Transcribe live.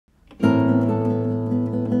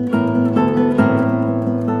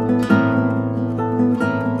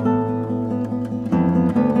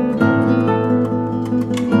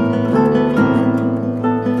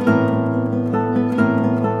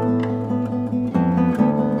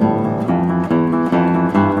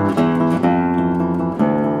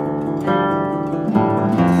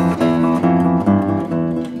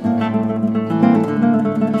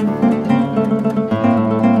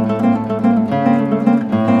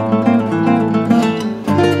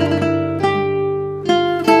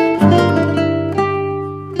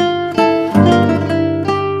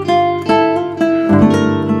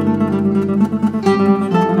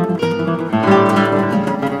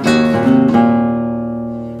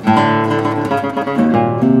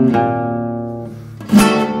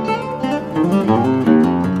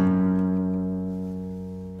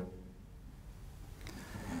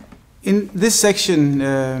this section,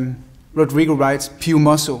 Rodrigo writes Piu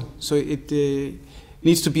Mosso, so it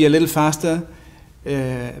needs to be a little faster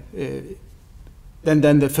than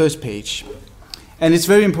the first page. And it's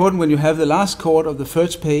very important when you have the last chord of the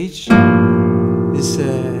first page, this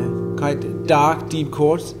quite dark, deep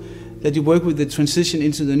chords, that you work with the transition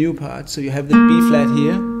into the new part. So you have the B flat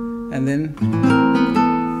here, and then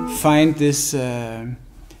find this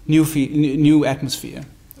new atmosphere.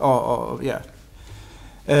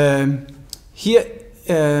 Here,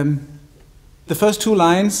 the first two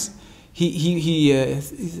lines, he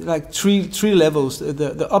like three levels.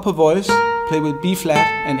 The upper voice play with B flat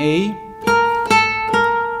and A,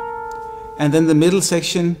 and then the middle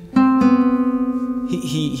section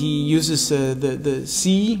he uses the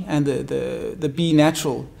C and the B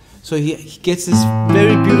natural. So he gets this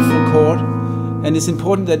very beautiful chord, and it's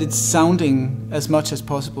important that it's sounding as much as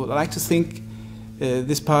possible. I like to think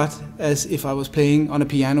this part as if I was playing on a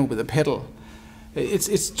piano with a pedal.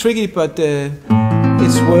 It's tricky, but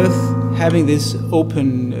it's worth having this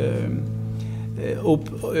open, the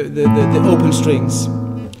open strings.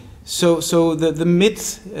 So the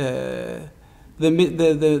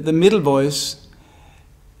middle voice,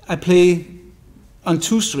 I play on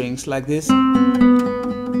two strings like this.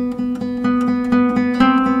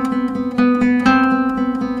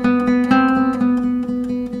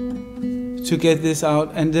 To get this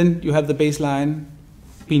out, and then you have the bass line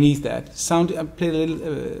beneath that. I play a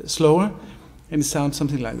little slower, and it sounds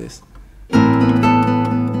something like this.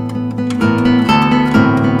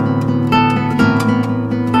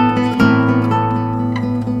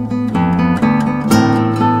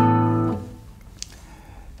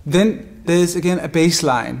 Then there's again a bass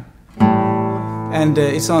line, and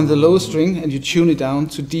it's on the low string, and you tune it down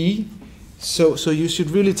to D. So you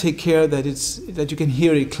should really take care that you can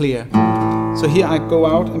hear it clear. So here I go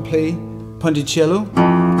out and play ponticello,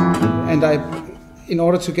 and in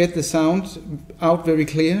order to get the sound out very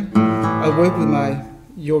clear, I work with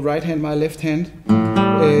your right hand, my left hand.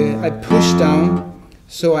 I push down,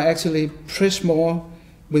 so I actually press more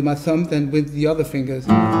with my thumb than with the other fingers.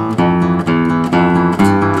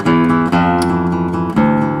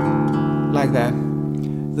 Like that.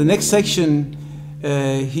 The next section,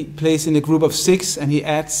 he plays in a group of 6, and he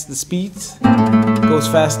adds the speed, goes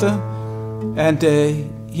faster, and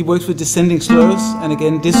he works with descending slurs and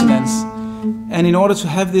again dissonance. And in order to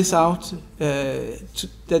have this out,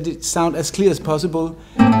 that it sound as clear as possible,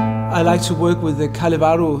 I like to work with the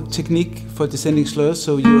Calevaro technique for descending slurs.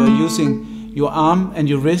 So you are using your arm and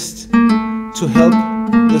your wrist to help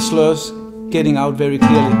the slurs getting out very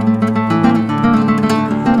clearly.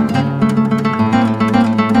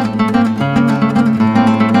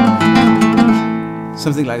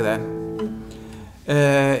 Something like that.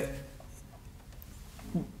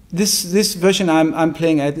 This version I'm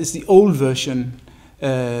playing at is the old version,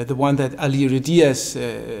 the one that Alirio Diaz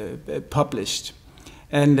published,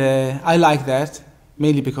 and I like that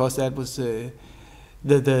mainly because that was the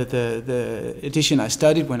edition I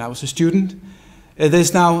studied when I was a student.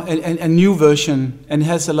 There's now a new version, and it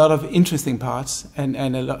has a lot of interesting parts and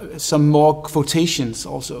some more quotations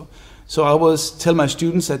also. So I always tell my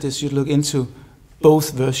students that they should look into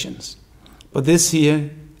both versions. But this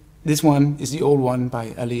one is the old one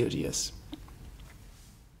by Alirio Diaz.